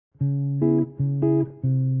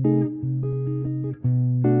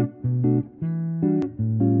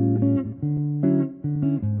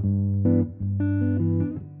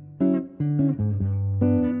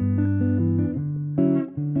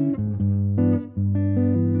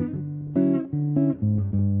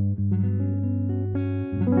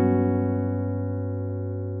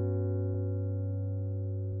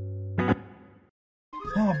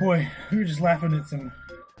boy, we were just laughing at some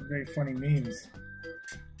very funny memes.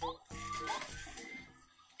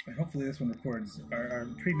 And hopefully this one records. Our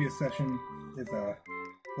previous session is we'll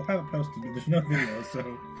have it posted, but there's no video, so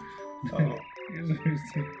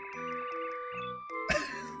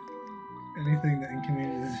anything that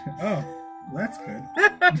inconveniences. Oh, well, that's good.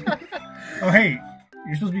 Oh, hey,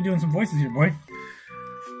 you're supposed to be doing some voices here, boy.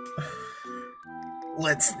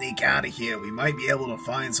 Let's sneak out of here. We might be able to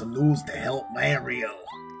find some news to help Mario.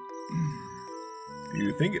 Do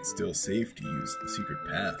you think it's still safe to use the secret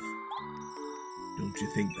path? Don't you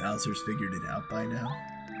think Bowser's figured it out by now?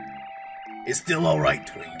 It's still alright,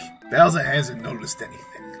 Twink. Bowser hasn't noticed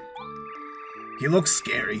anything. He looks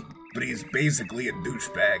scary, but he's basically a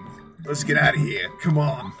douchebag. Let's get out of here. Come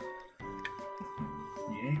on.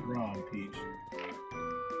 You ain't wrong, Peach.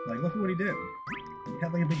 Like, look at what he did. He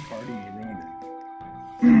had like a big party and he ruined it.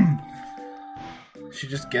 She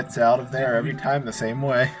just gets out of there every time the same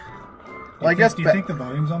way. Well, I guess. Do you think the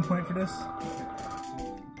volume's on point for this?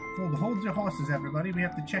 Well, hold your horses, everybody. We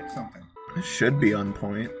have to check something. It should be on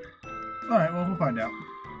point. Alright, well, we'll find out.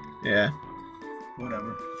 Yeah.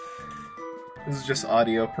 Whatever. This is just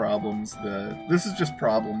audio problems. This is just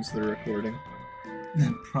problems they're recording.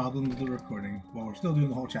 Problems the recording. Well, we're still doing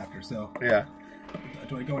the whole chapter, so. Yeah.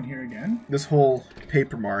 Do I go in here again? This whole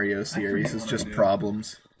Paper Mario series is just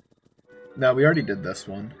problems. No, we already did this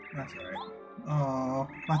one. That's alright. Oh,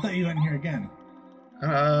 I thought you went in here again.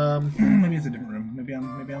 Maybe it's a different room. Maybe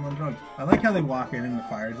I'm on drugs. I like how they walk in and the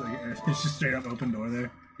fire's like it's just straight up open door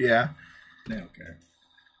there. Yeah. They don't care.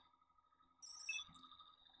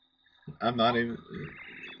 I'm not even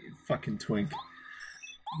fucking Twink.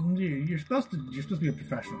 You're supposed to be a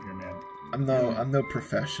professional here, man. I'm no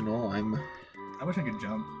professional. I wish I could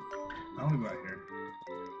jump. I want to go out here.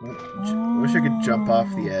 I wish I could jump off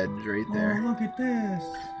the edge right there. Oh, look at this.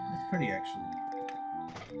 It's pretty, actually.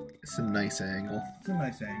 It's a nice angle. It's a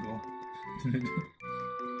nice angle.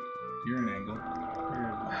 You're an angle.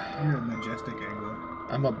 You're a majestic angle.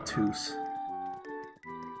 I'm obtuse.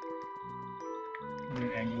 You're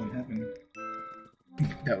an angle in heaven.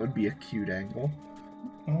 That would be a cute angle.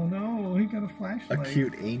 Oh no, he got a flashlight. A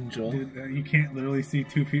cute angel. Dude, you can't literally see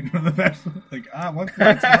 2 feet from the vessel. Like, once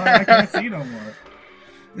that's gone, I can't see no more.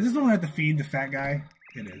 Is this the one I have to feed the fat guy?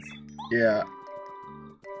 It is. Yeah.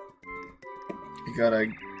 You gotta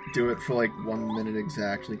do it for like 1 minute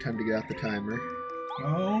exactly. Time to get out the timer.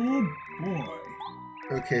 Oh boy.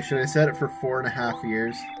 Okay, should I set it for 4.5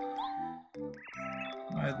 years?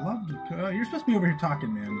 I'd love to. You're supposed to be over here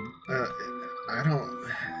talking, man. I don't.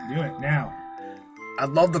 Do it now.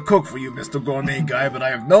 I'd love to cook for you, Mr. Gourmet Guy, but I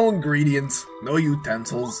have no ingredients, no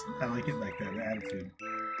utensils. I like it like that, the attitude.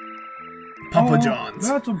 Papa John's.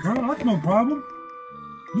 That's no problem.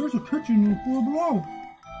 There's a kitchen in 4 below.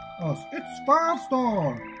 It's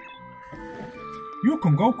 5-star. You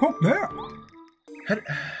can go cook there.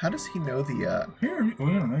 How does he know the, Here, well,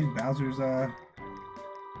 you don't know, he's Bowser's,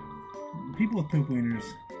 people with poop wieners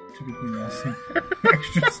typically know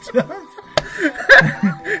extra stuff.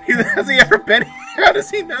 Has he ever been here? How does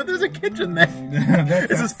he know there's a kitchen there?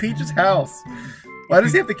 This is Peach's house. Why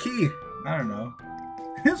does he have the key? I don't know.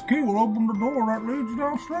 His key will open the door that leads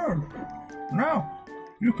downstairs. Now,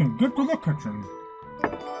 you can get to the kitchen.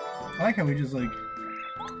 I like how we just like...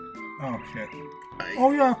 Oh, shit.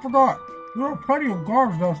 Oh, yeah, I forgot. There are plenty of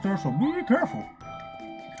guards downstairs, so be careful.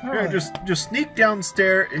 Yeah, just sneak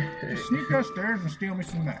downstairs. Sneak downstairs and steal me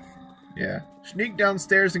some meth. Yeah. Sneak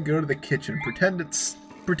downstairs and go to the kitchen. Pretend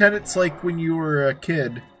it's like when you were a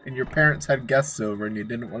kid and your parents had guests over and you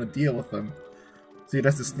didn't want to deal with them. So you'd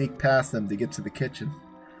have to sneak past them to get to the kitchen.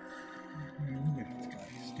 Look at this guy,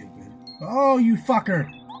 stupid. Oh, you fucker!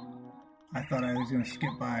 I thought I was going to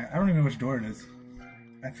skip by. I don't even know which door it is.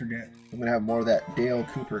 I forget. I'm going to have more of that Dale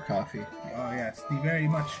Cooper coffee. Oh, yes. The very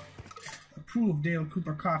much approved Dale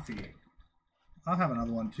Cooper coffee. I'll have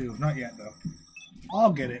another one, too. Not yet, though.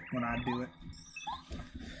 I'll get it when I do it.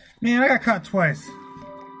 Man, I got caught twice.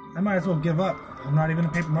 I might as well give up. I'm not even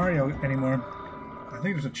in Paper Mario anymore. I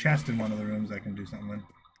think there's a chest in one of the rooms I can do something with.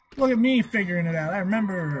 Look at me figuring it out. I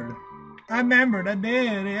remembered. I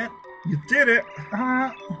did it. You did it!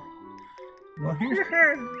 Well, here's...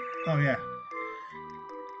 Oh, yeah.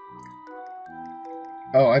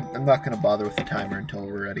 Oh, I'm not going to bother with the timer until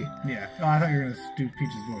we're ready. Yeah. Oh, I thought you were going to do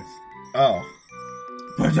Peach's voice. Oh.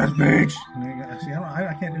 Princess Peach! See,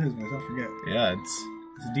 I can't do his voice. I'll forget. Yeah, it's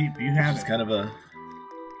deep. You have it's it. kind of a...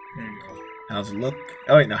 There you go. How's it look?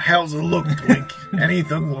 Oh, wait, no. How's it look, Twink?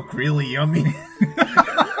 Anything look really yummy?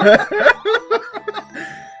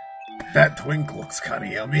 That Twink looks kind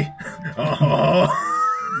of yummy. Oh.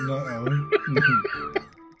 No.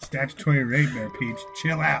 statutory rape there, Peach.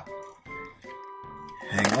 Chill out.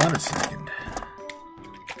 Hang on a second.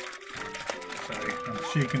 Sorry, I'm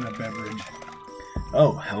shaking a beverage.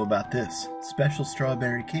 Oh, how about this? Special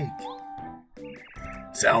strawberry cake.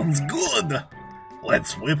 Sounds good!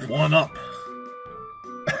 Let's whip one up.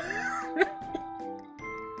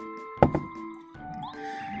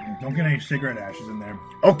 Don't get any cigarette ashes in there.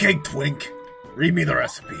 Okay, Twink. Read me the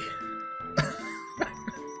recipe.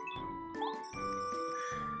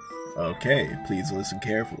 Okay, please listen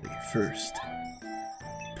carefully. First,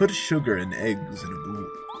 put sugar and eggs in a bowl.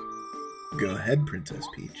 Go ahead, Princess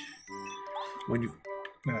Peach. When you...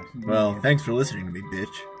 Well, thanks for listening to me, bitch.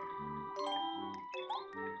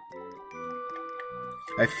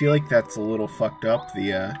 I feel like that's a little fucked up,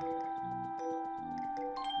 the,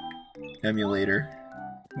 emulator.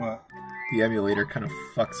 What? The emulator kind of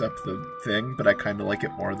fucks up the thing, but I kind of like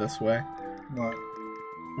it more this way. What?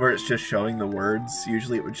 Where it's just showing the words.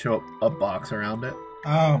 Usually it would show a box around it.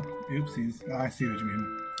 Oh, oopsies. I see what you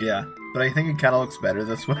mean. Yeah, but I think it kind of looks better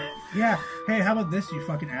this way. Yeah. Hey, how about this, you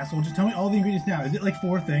fucking asshole? Just tell me all the ingredients now. Is it like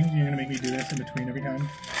 4 things and you're going to make me do this in between every time?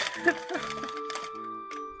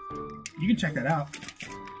 You can check that out.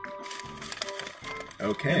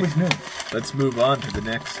 Okay. It was new. Let's move on to the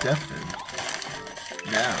next step then.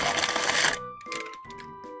 Now.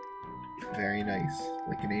 Very nice.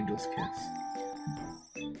 Like an angel's kiss.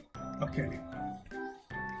 Okay.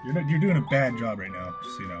 You're doing a bad job right now,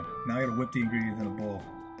 just so you know. Now I gotta whip the ingredients in a bowl.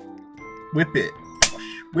 Whip it.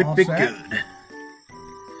 Whip All it set? good.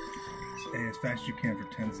 Hey, as fast as you can for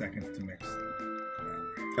 10 seconds to mix.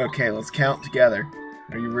 Okay, let's count together.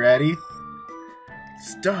 Are you ready?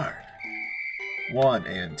 Start. 1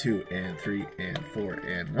 and 2 and 3 and 4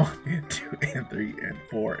 and 1 and 2 and 3 and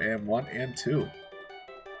 4 and 1 and 2.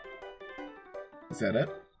 Is that it?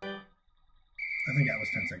 I think that was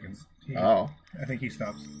 10 seconds. Oh. I think he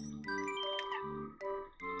stops.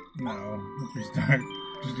 No, let's restart.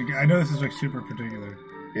 I know this is like super particular.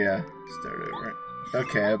 Yeah, start over.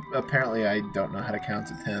 Okay, apparently I don't know how to count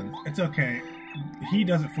to 10. It's okay. He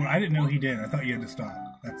does it for. I didn't know he did. I thought you had to stop.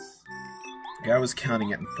 That's. Yeah, I was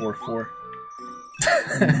counting it in 4-4. I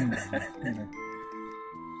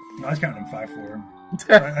was counting him 5-4.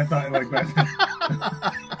 I thought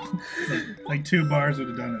like 2 bars would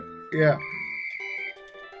have done it. Yeah.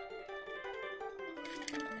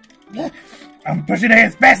 I'm pushing it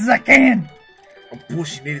as fast as I can. I'm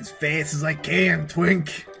pushing it as fast as I can,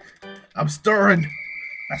 Twink. I'm stirring.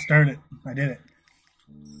 I stirred it. I did it.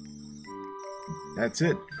 That's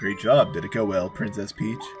it. Great job. Did it go well, Princess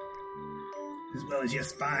Peach? As well as your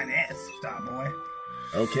spine ass, star boy.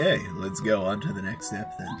 Okay, let's go on to the next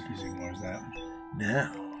step then. Music ignores that.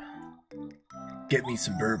 Now, get me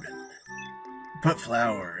some bourbon. Put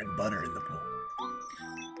flour and butter in the bowl.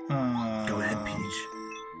 Go ahead, Peach.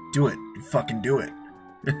 Do it. You fucking do it.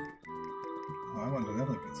 I want to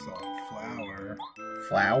definitely put salt, flour.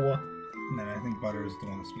 Flour? No, I think butter is the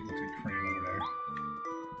one that looks like cream over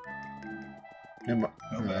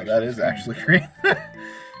there. That is actually cream.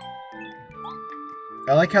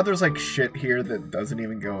 I like how there's like shit here that doesn't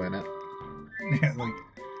even go in it. Yeah, like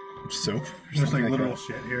soap. There's like literal that.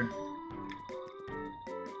 shit here.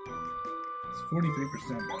 It's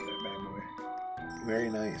 43% by that bad boy. Very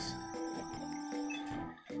nice.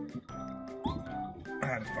 I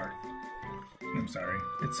had a fart. I'm sorry.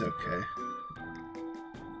 It's okay.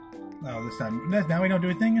 Oh, this time. Now we don't do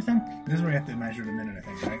a thing this time? This is where you have to measure it a minute, I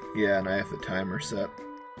think, right? Yeah, and I have the timer set.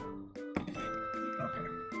 Okay.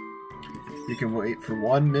 You can wait for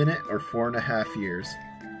 1 minute or 4.5 years.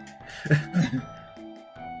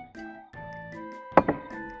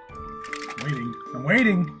 Waiting. I'm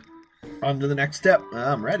waiting. On to the next step.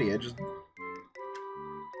 I'm ready.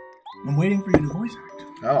 I'm waiting for you to voice act.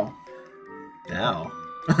 Oh. Now.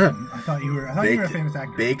 I thought you were a famous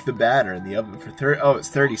actor. Bake the batter in the oven for 30... Oh, it's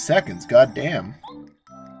 30 seconds. God damn.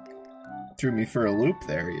 Threw me for a loop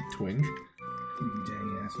there, you twink. You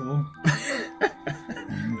dang asshole.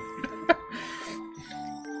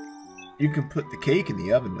 You can put the cake in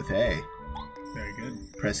the oven with A. Very good.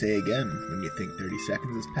 Press A again when you think 30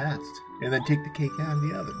 seconds has passed. And then take the cake out of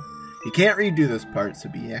the oven. You can't redo this part, so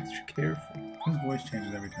be extra careful. His voice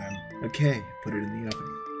changes every time. Okay, put it in the oven.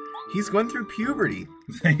 He's going through puberty.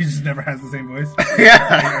 He just never has the same voice?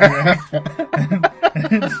 Yeah.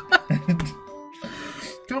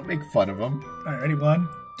 Don't make fun of him. Alright, ready? 1,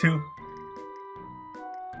 2.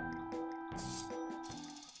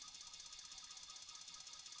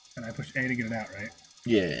 And I push A to get it out, right?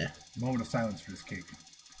 Yeah. Moment of silence for this cake.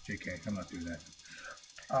 JK, I'm not doing that.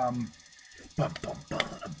 Bum, bum, bum,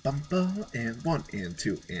 bum, bum, and 1 and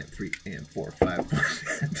 2 and 3 and 4, 5.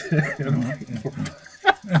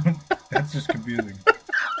 That's just confusing.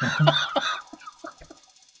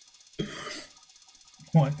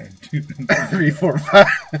 1 and 2 and 3, 4, 5.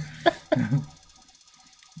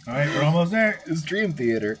 Alright, we're almost there. It's Dream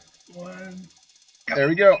Theater. 1. There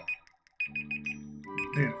we go.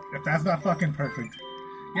 Dude, if that's not fucking perfect.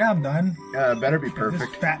 Yeah, I'm done. Better be If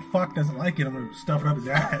perfect. this fat fuck doesn't like it, I'm gonna stuff it up his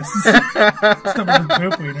ass. Stuff it in his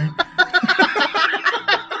poop wiener.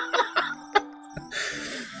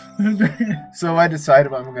 So I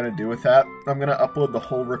decided what I'm going to do with that. I'm going to upload the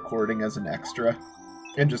whole recording as an extra.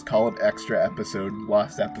 And just call it extra episode,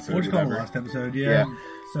 lost episode, We'll just call it whatever. a lost episode, yeah.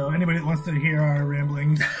 So anybody that wants to hear our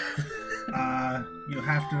ramblings, you'll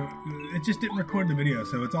have to... It just didn't record the video,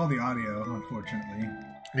 so it's all the audio, unfortunately.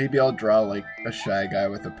 Maybe I'll draw like a shy guy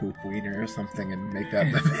with a poop wiener or something and make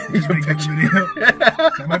that the Just video make that picture. the video.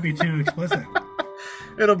 That might be too explicit.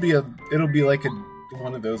 It'll be like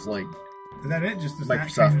one of those like, Is that it? Just the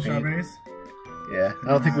Microsoft snack and Paint. strawberries? yeah. I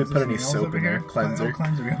don't think we Is put there any something else soap over in there. here? Cleanser. Oh,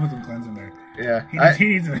 cleanser. We gotta put some cleanser in there. Yeah. He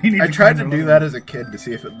needs I a tried to cleanser do a that little as a kid to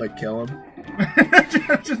see if it like kill him.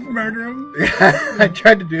 bit. Just murder him. Yeah, I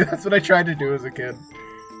tried to do. That's what I tried to do as a kid.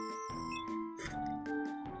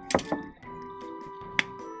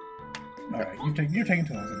 Alright, you're taking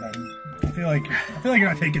too long sometimes. I feel like you're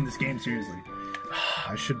not taking this game seriously.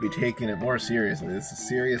 I should be taking it more seriously. This is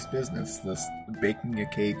serious business. This baking a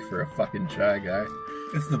cake for a fucking shy guy.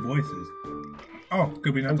 It's the voices. Oh,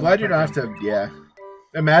 could be not. I'm glad you don't have to. Yeah.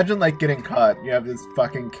 Imagine like getting caught. You have this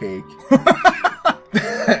fucking cake.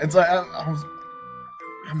 It's like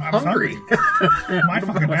I'm hungry. My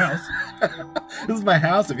fucking house. This is my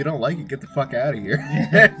house. If you don't like it, get the fuck out of here.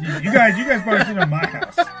 You guys better sit on my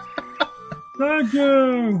house. Thank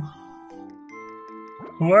you.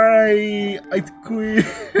 Why ice cream?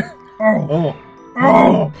 Oh,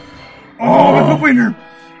 Oh. my poop wiener.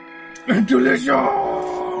 It's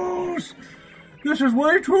delicious. This is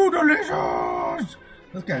way too delicious.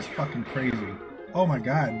 This guy's fucking crazy. Oh my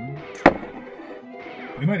god.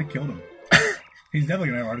 We might have killed him. He's definitely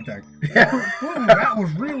gonna have a heart attack. Yeah. Oh, that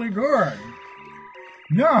was really good.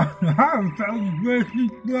 Yeah, I haven't found this best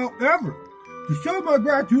meal ever. To show my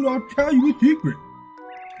gratitude, I'll tell you a secret.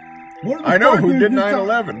 One of the I know who starters did inside-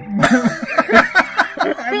 9/11.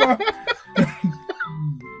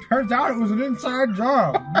 Turns out it was an inside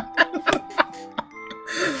job.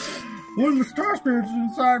 One of the star spirits is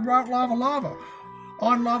inside Rock Lava Lava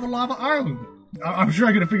on Lava Lava Island. I'm sure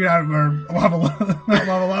I could have figured out where Lava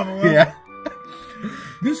Lava was. Yeah.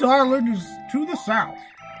 This island is to the south.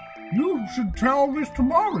 You should tell this to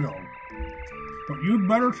Mario. But you'd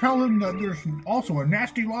better tell him that there's also a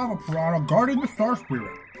nasty lava piranha guarding the star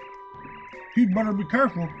spirit. He'd better be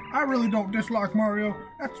careful. I really don't dislike Mario.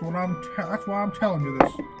 That's why I'm telling you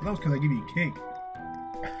this. That was because I give you cake.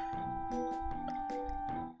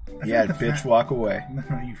 I Yeah, feel like the bitch, fat- walk away.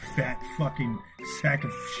 You fat fucking sack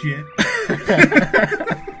of shit.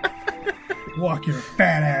 Walk your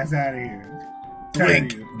fat ass out of here. Tired of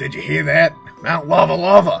Twink, you. did you hear that? Mount Lava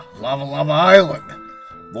Lava. Lava Lava Island.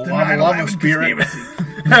 The The Lava 9/11 Lava spirit. conspiracy.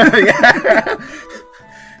 Yeah.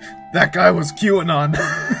 That guy was QAnon.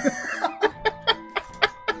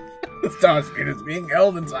 The star spirit is being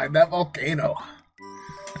held inside that volcano.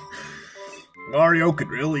 Mario could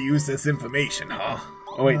really use this information, huh?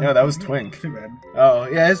 Oh wait, no, that was Twink. Too bad. Oh,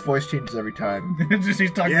 yeah, his voice changes every time. Just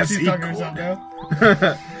he's talking, Yes, she's he talking to could.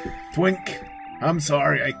 herself now. Twink, I'm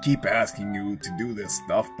sorry I keep asking you to do this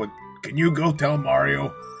stuff, but can you go tell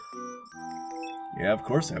Mario? Yeah, of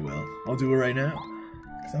course I will. I'll do it right now.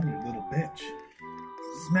 Cause I'm your little bitch.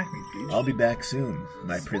 Smack me, Peach. I'll be back soon,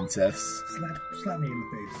 my princess. Slap me in the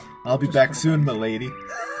face. I'll be Just back come soon, milady.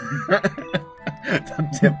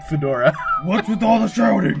 Tip Fedora. What's with all the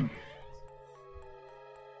shouting?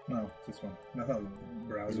 No, it's this one. I thought it was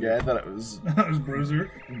Browser. Yeah, I thought it was I thought it was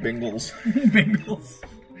Bruiser. Bingles. Bingles.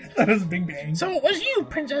 That was Bing Bang. So it was you,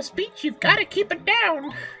 Princess Peach. You've got to keep it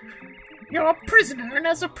down. You're a prisoner, and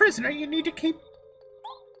as a prisoner, you need to keep...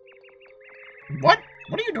 What?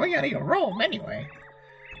 What are you doing out of your room, anyway?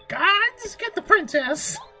 Gods, get the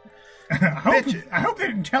princess. I hope they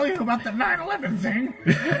didn't tell you about the 9/11 thing.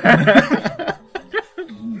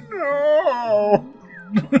 No!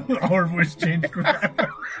 Our voice changed forever.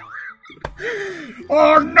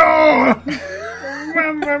 Oh no!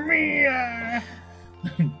 Mamma mia!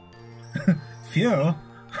 Phew.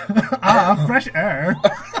 Fresh air.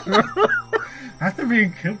 After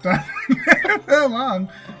being cooped up so long,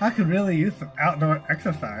 I could really use some outdoor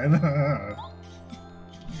exercise.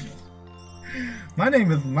 My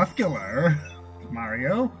name is Muscular.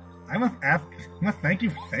 Mario, I must thank you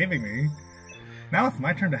for saving me. Now it's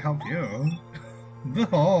my turn to help you.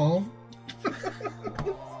 Behold.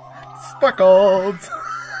 Sparkles!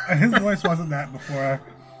 His voice wasn't that before.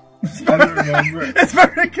 I don't remember. It's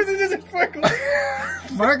perfect because it doesn't sparkle.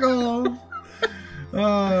 Sparkle.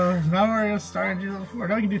 Now Mario started to do that before.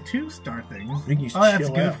 Now we can do 2 star things. think you should Oh, that's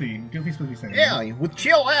chill Goofy. Goofy's supposed to be saying Yeah, with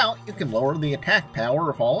chill out, you can lower the attack power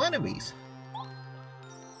of all enemies.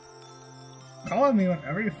 that. Call on me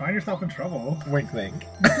whenever you find yourself in trouble. Wink, wink.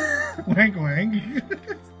 Wink, wink.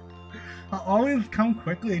 I'll always come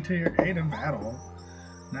quickly to your aid in battle.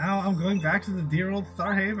 Now I'm going back to the dear old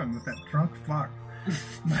Star Haven with that drunk fuck.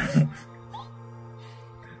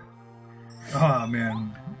 Oh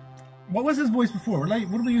man, what was his voice before?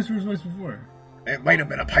 What did we use for his voice before? It might have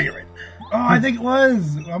been a pirate. Oh, I think it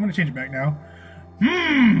was. Well, I'm gonna change it back now.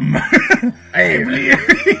 Hey,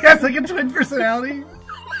 He has like a twin personality.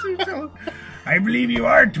 I believe you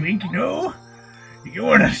are, Twink. No,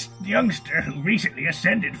 you're the youngster who recently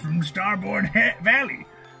ascended from Starboard Valley.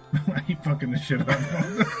 I keep fucking this shit up.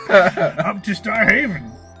 Up to Star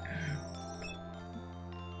Haven.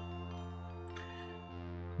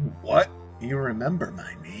 what? You remember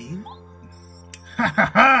my name? Ha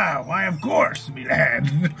ha ha! Why, of course, me lad.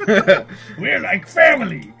 We're like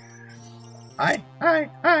family. I.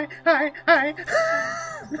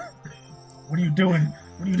 What are you doing?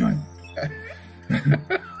 What are you doing?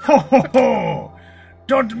 Ho ho ho!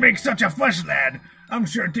 Don't make such a fuss, lad. I'm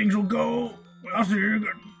sure things will go. Well, so you're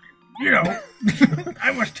good. You know,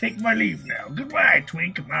 I must take my leave now. Goodbye,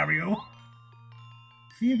 Twink, Mario.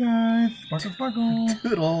 See you guys. Sparkle, sparkle.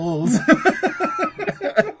 Toodles.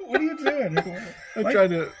 What are you doing? I'm trying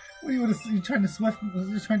to. What are you trying to swipe?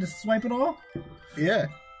 You trying to swipe it all? Yeah.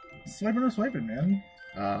 Swipe it or swipe it, man.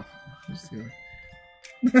 Wow.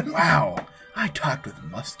 I talked with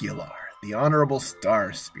Muscular, the Honorable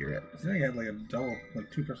Star Spirit. I think I had like a double,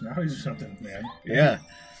 like 2 personalities or something, man. Yeah.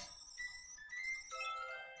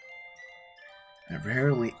 I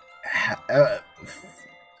rarely. Yep.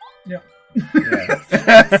 Yeah.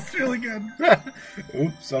 That's really good.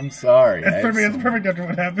 Oops, I'm sorry. That's perfect. That's perfect after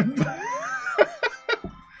what happened.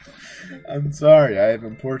 I'm sorry, I have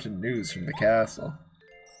important news from the castle.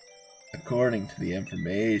 According to the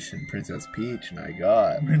information Princess Peach and I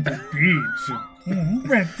got, Princess Peach.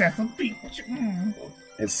 Princess Peach.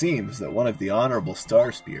 it seems that one of the Honorable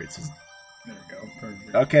Star Spirits is... There we go.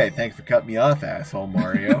 Perfect. Okay, thanks for cutting me off, asshole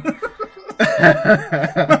Mario.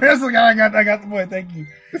 That's the guy I got the point. Thank you.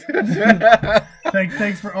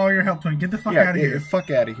 Thanks for all your help, Twink. Get the fuck out of here. Fuck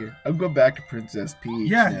out of here. I'm going back to Princess Peach.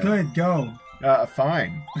 Yeah, now. good. Go.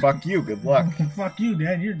 Fine. Fuck you. Good luck. Fuck you,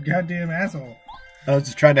 Dad. You're a goddamn asshole. I was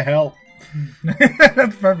just trying to help.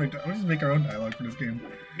 That's perfect. We'll just make our own dialogue for this game.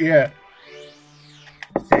 Yeah.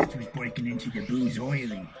 Seth was breaking into the booze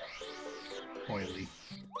oily. Oily.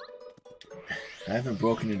 I haven't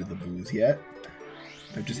broken into the booze yet.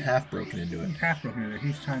 I've just half broken into it. He's half broken into it.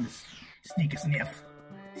 He's trying to sneak a sniff.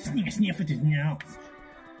 Sneak a sniff with his nose.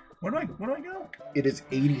 Where do I go? It is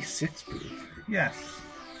 86 proof. Yes.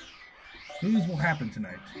 Booze will happen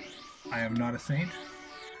tonight. I am not a saint.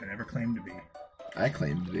 I never claimed to be. I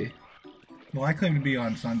claim to be. Well, I claim to be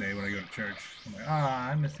on Sunday when I go to church. I'm like,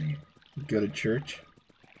 I'm a saint. Go to church.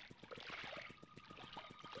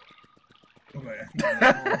 Okay, I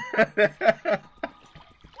think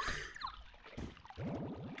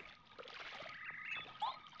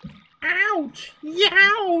Ouch!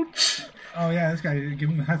 Youch! oh yeah, this guy. Give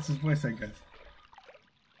him that's his voice, I guess.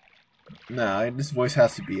 No, this voice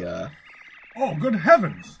has to be, Oh, good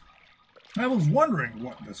heavens! I was wondering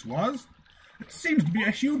what this was. It seems to be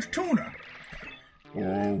a huge tuna.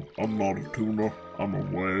 Oh, I'm not a tuna. I'm a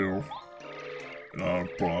whale. And I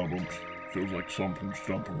have problems. Feels like something's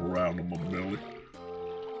jumping around in my belly.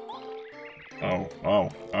 Ow, ow,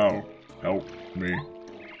 ow. Help me.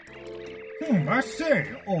 I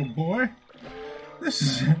say, old boy. This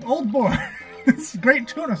is old boy. This great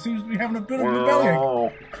tuna seems to be having a bit of a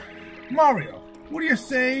bellyache. Mario, what do you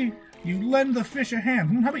say you lend the fish a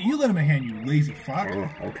hand? How about you lend him a hand, you lazy fuck?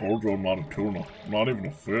 I told you I'm not a tuna. I'm not even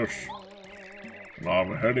a fish. And I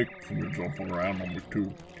have a headache from you jumping around on me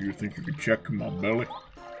too. Do you think you could check my belly?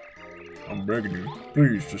 I'm begging you.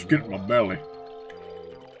 Please, just get in my belly.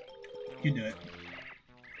 You do it.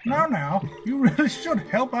 Now, you really should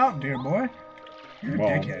help out, dear boy. You're a Come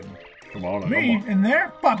on. dickhead. Come on, Me, in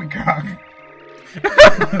there, poppycock.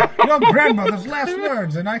 Your grandmother's last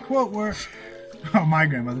words, and I quote, were, oh, my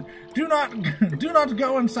grandmother, do not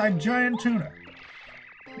go inside giant tuna.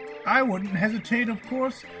 I wouldn't hesitate, of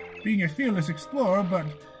course, being a fearless explorer, but,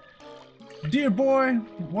 dear boy,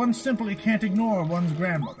 one simply can't ignore one's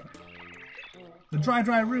grandmother. The dry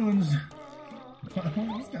ruins.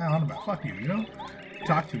 What's going on about? Fuck you, you know?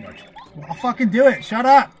 Talk too much. Well, I'll fucking do it. Shut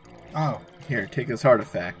up. Oh. here, take this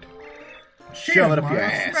artifact. Shove it up your Mario.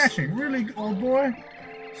 ass. Smashing, really, old boy.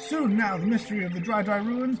 Soon now, the mystery of the Dry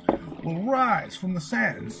Ruins will rise from the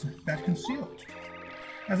sands that conceal it.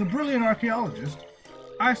 As a brilliant archaeologist,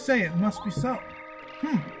 I say it must be so.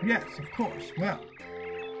 Yes, of course. Well,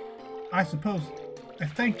 I suppose a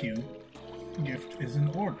thank you gift is in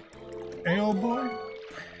order. Hey, old boy?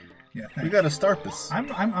 Yeah, thanks. We got a Starpus.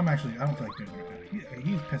 I'm actually, I don't feel like doing it.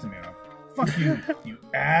 He's pissing me off. Fuck you, you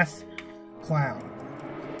ass clown.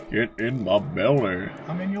 Get in my belly.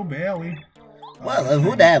 I'm in your belly. Well,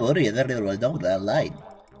 who that would you know that light?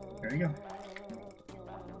 There you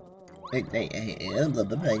go. Hey,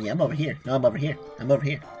 I'm over here. No, I'm over here. I'm over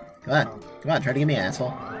here. Come on, try to get me,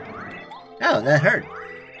 asshole. Oh, that hurt.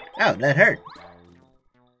 Oh, that hurt.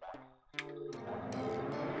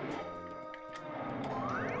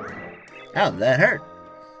 Oh, that hurt.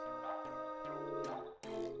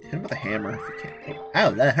 Hit him with a hammer if you can.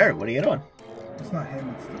 Oh, that hurt. What are you doing? It's not him,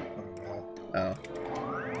 it's the fucking wall. Oh.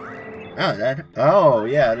 Oh, that. Oh,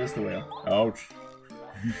 yeah, it is the whale. Ouch.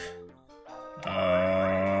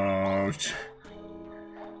 Ouch.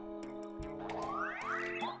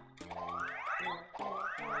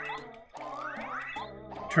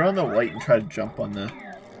 Turn on the light and try to jump on the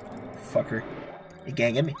fucker. You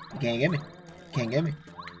can't get me. You can't get me. You can't get me.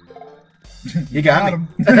 You got me.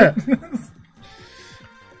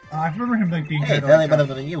 I remember him like being Hey, good on Philly,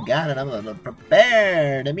 the but you got it. I'm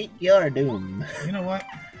prepared to meet your doom. You know what?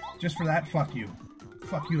 Just for that, fuck you.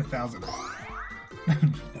 Fuck you 1,000.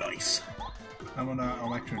 Nice. I'm gonna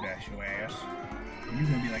electro dash your ass. And you're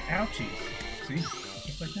gonna be like, ouchies. See?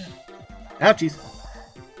 Just like that. Ouchies.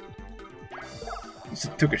 He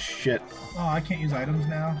just took a shit. Oh, I can't use items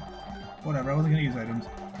now? Whatever, I wasn't gonna use items.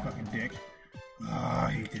 Fucking dick. Ah,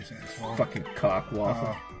 I hate this asshole. Fucking cock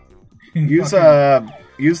waffle. Use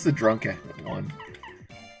Use the drunk one.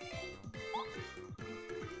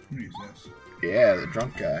 Use this. Yeah, the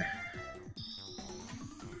drunk guy.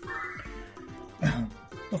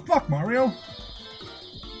 The fuck, Mario?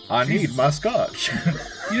 I Jesus. need my scotch.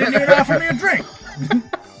 You didn't even offer me a drink!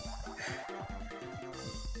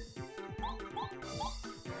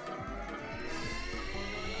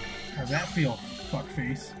 How's that feel,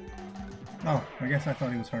 fuckface? Oh, I guess I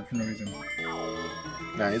thought he was hard for no reason.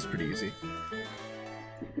 Nah, it's pretty easy.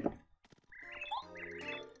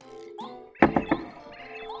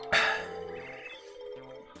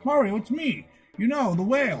 Mario, it's me! You know, the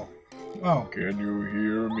whale! Oh, Can you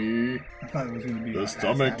hear me? I thought it was gonna be The like,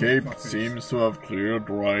 stomach that's ache fuckface. seems to have cleared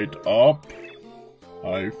right up.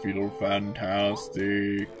 I feel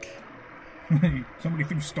fantastic. Somebody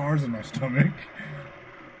threw stars in my stomach.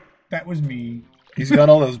 That was me. He's got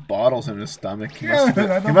all those bottles in his stomach. He Yeah, must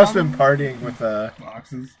have I been, he must have been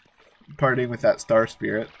Boxes. partying with that star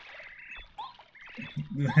spirit.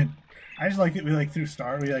 I just like it. We like threw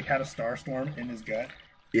star. We like had a star storm in his gut.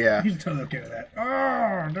 Yeah. He's totally okay with that.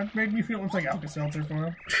 Oh, that made me feel it's like Alka-Seltzer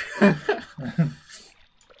for him.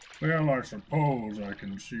 Well, I suppose I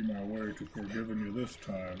can see my way to forgiving you this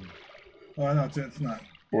time. Oh, no, it's not.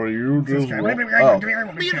 Well, you This just guy. wa-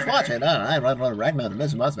 You just watch it. I run right now.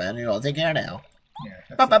 This must man. You all take care now.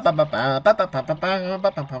 Yeah, that's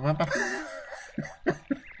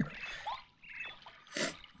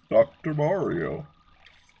Dr. Mario.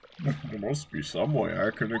 There must be some way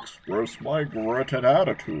I can express my gritted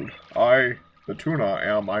attitude. I, the tuna,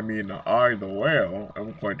 I, the whale,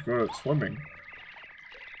 am quite good at swimming.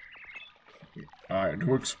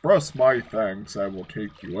 To express my thanks, I will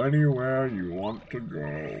take you anywhere you want to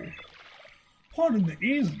go. Pardon the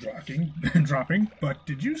dropping, but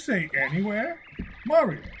did you say anywhere?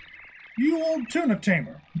 Mario, you old tuna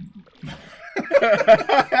tamer.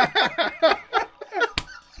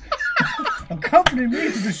 Accompany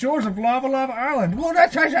me to the shores of Lava Lava Island. Well,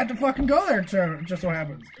 that's I had to fucking go there, just so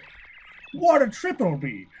happens. What a trip it'll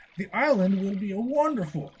be. The island will be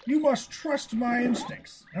wonderful. You must trust my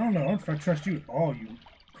instincts. I don't know if I trust you at all, you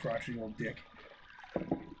crotchety old dick.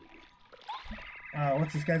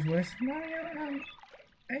 What's this guy's voice? Mario,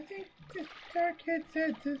 I think the Star Kid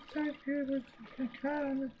said the Star Kid was caught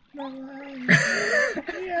on the island.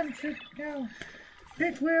 We should go.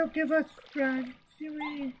 Big Whale, give us ride.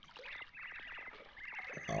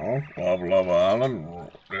 Oh, Lava Lava Island?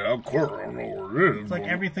 Yeah, of course I don't know where it is. It's like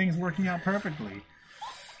but everything's working out perfectly.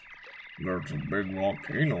 There's a big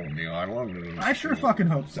volcano on the island. And I sure fucking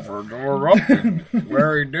hope so. For erupting.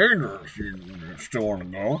 Very dangerous. You still want to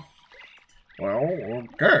go? Well,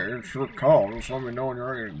 okay, it's your call. Just let me know when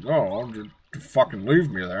you're ready to go. Just fucking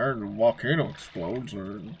leave me there and the volcano explodes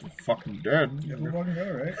or I'm fucking dead. Yeah, we're fucking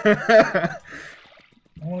go, right?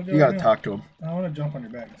 I want to go. You gotta talk to him. I want to jump on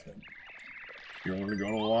your back instead. You want to go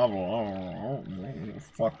to lava? Oh,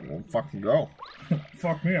 we'll fucking go.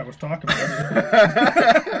 Fuck me, I was talking about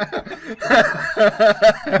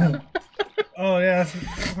it. Oh, yeah, that's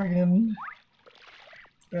fucking...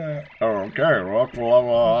 Okay, well, up to Lava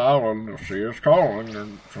Island to see us calling or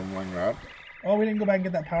something like that. Oh, we didn't go back and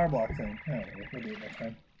get that power block thing. Oh, we'll do it next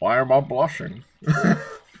time. Why am I blushing?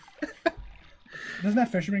 Doesn't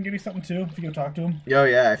that fisherman give you something, too, if you go talk to him? Oh,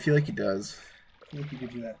 yeah, I feel like he does. I feel like he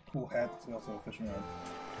gives you that cool hat that's also a fisherman.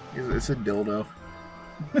 It's a dildo.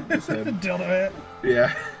 It's a dildo hat.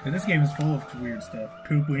 Yeah. And this game is full of weird stuff.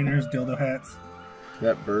 Poop wieners, dildo hats.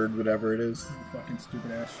 That bird, whatever it is. Fucking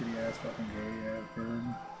stupid ass, shitty ass, fucking gay ass bird.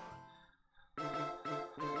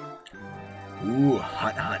 Ooh,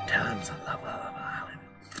 hot times on Lava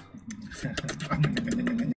Island.